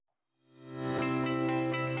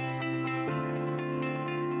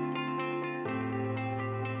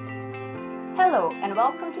Hello, and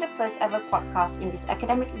welcome to the first ever podcast in this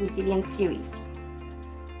academic resilience series.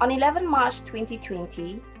 On 11 March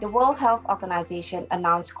 2020, the World Health Organization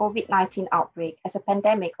announced COVID-19 outbreak as a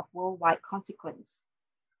pandemic of worldwide consequence.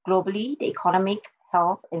 Globally, the economic,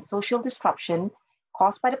 health, and social disruption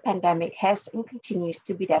caused by the pandemic has and continues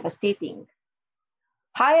to be devastating.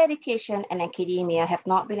 Higher education and academia have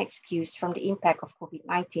not been excused from the impact of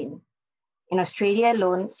COVID-19. In Australia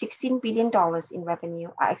alone, $16 billion in revenue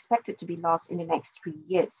are expected to be lost in the next 3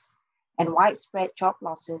 years, and widespread job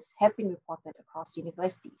losses have been reported across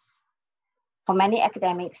universities. For many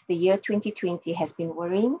academics, the year 2020 has been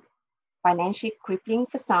worrying, financially crippling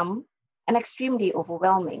for some, and extremely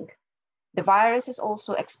overwhelming. The virus has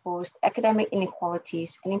also exposed academic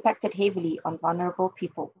inequalities and impacted heavily on vulnerable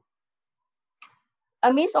people.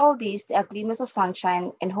 Amidst all these, there are glimmers of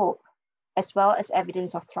sunshine and hope, as well as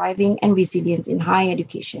evidence of thriving and resilience in higher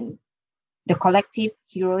education. The collective,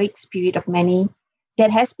 heroic spirit of many that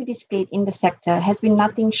has been displayed in the sector has been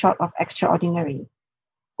nothing short of extraordinary.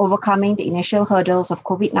 Overcoming the initial hurdles of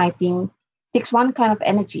COVID-19 takes one kind of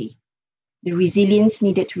energy. The resilience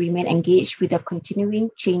needed to remain engaged with the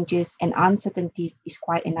continuing changes and uncertainties is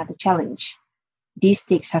quite another challenge. This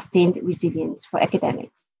takes sustained resilience for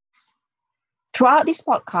academics. Throughout this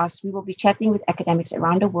podcast, we will be chatting with academics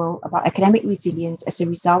around the world about academic resilience as a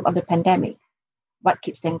result of the pandemic, what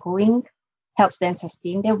keeps them going, helps them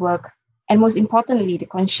sustain their work, and most importantly, the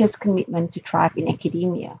conscious commitment to thrive in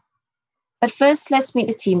academia. But first, let's meet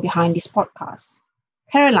the team behind this podcast.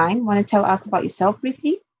 Caroline, want to tell us about yourself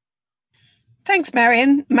briefly? Thanks,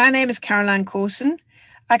 Marion. My name is Caroline Corson.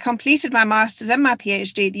 I completed my Master's and my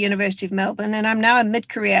PhD at the University of Melbourne, and I'm now a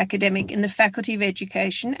mid-career academic in the Faculty of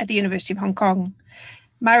Education at the University of Hong Kong.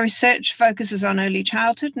 My research focuses on early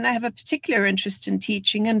childhood, and I have a particular interest in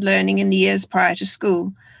teaching and learning in the years prior to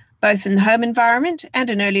school, both in the home environment and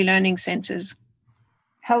in early learning centres.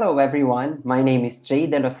 Hello, everyone. My name is Jay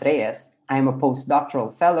De Los Reyes. I am a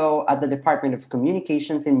postdoctoral fellow at the Department of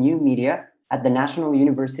Communications and New Media at the National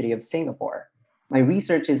University of Singapore. My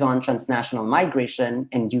research is on transnational migration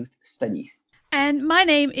and youth studies. And my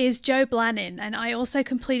name is Jo Blannin, and I also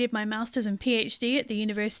completed my Master's and PhD at the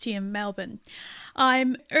University of Melbourne.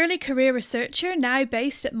 I'm early career researcher now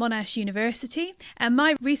based at Monash University, and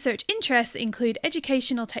my research interests include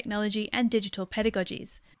educational technology and digital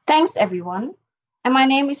pedagogies. Thanks, everyone. And my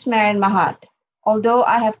name is Marian Mahat. Although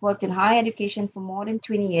I have worked in higher education for more than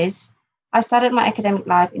 20 years, I started my academic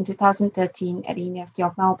life in 2013 at the University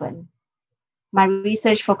of Melbourne. My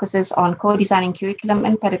research focuses on co-designing curriculum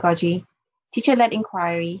and pedagogy, teacher-led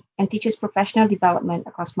inquiry, and teachers' professional development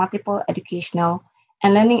across multiple educational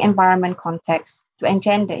and learning environment contexts to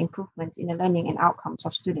engender improvements in the learning and outcomes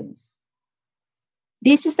of students.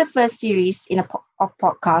 This is the first series of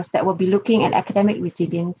podcasts that will be looking at academic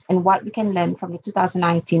resilience and what we can learn from the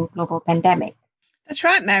 2019 global pandemic. That's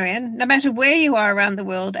right, Marion. No matter where you are around the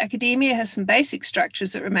world, academia has some basic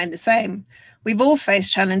structures that remain the same. We've all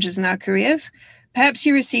faced challenges in our careers. Perhaps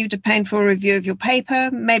you received a painful review of your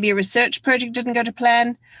paper, maybe a research project didn't go to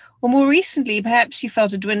plan, or more recently, perhaps you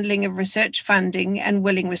felt a dwindling of research funding and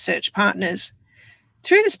willing research partners.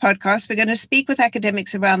 Through this podcast, we're going to speak with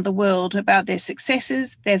academics around the world about their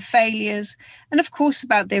successes, their failures, and of course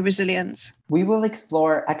about their resilience. We will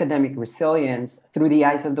explore academic resilience through the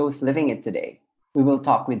eyes of those living it today. We will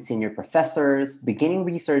talk with senior professors, beginning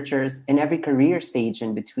researchers, and every career stage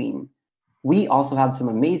in between. We also have some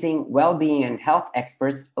amazing well-being and health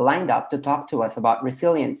experts lined up to talk to us about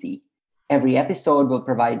resiliency. Every episode will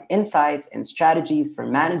provide insights and strategies for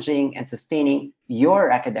managing and sustaining your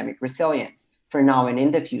academic resilience for now and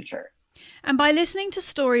in the future. And by listening to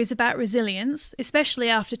stories about resilience, especially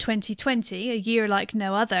after 2020, a year like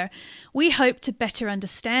no other, we hope to better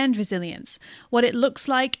understand resilience, what it looks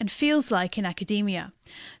like and feels like in academia,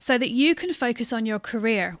 so that you can focus on your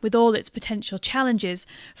career with all its potential challenges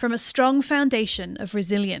from a strong foundation of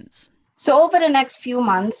resilience. So over the next few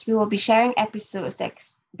months, we will be sharing episodes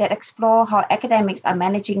that explore how academics are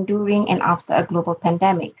managing during and after a global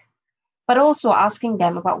pandemic, but also asking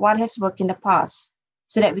them about what has worked in the past,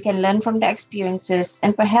 so that we can learn from their experiences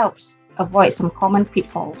and perhaps avoid some common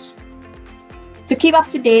pitfalls. To keep up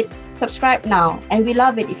to date, subscribe now, and we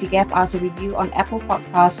love it if you give us a review on Apple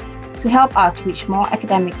Podcasts to help us reach more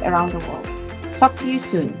academics around the world. Talk to you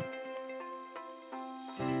soon.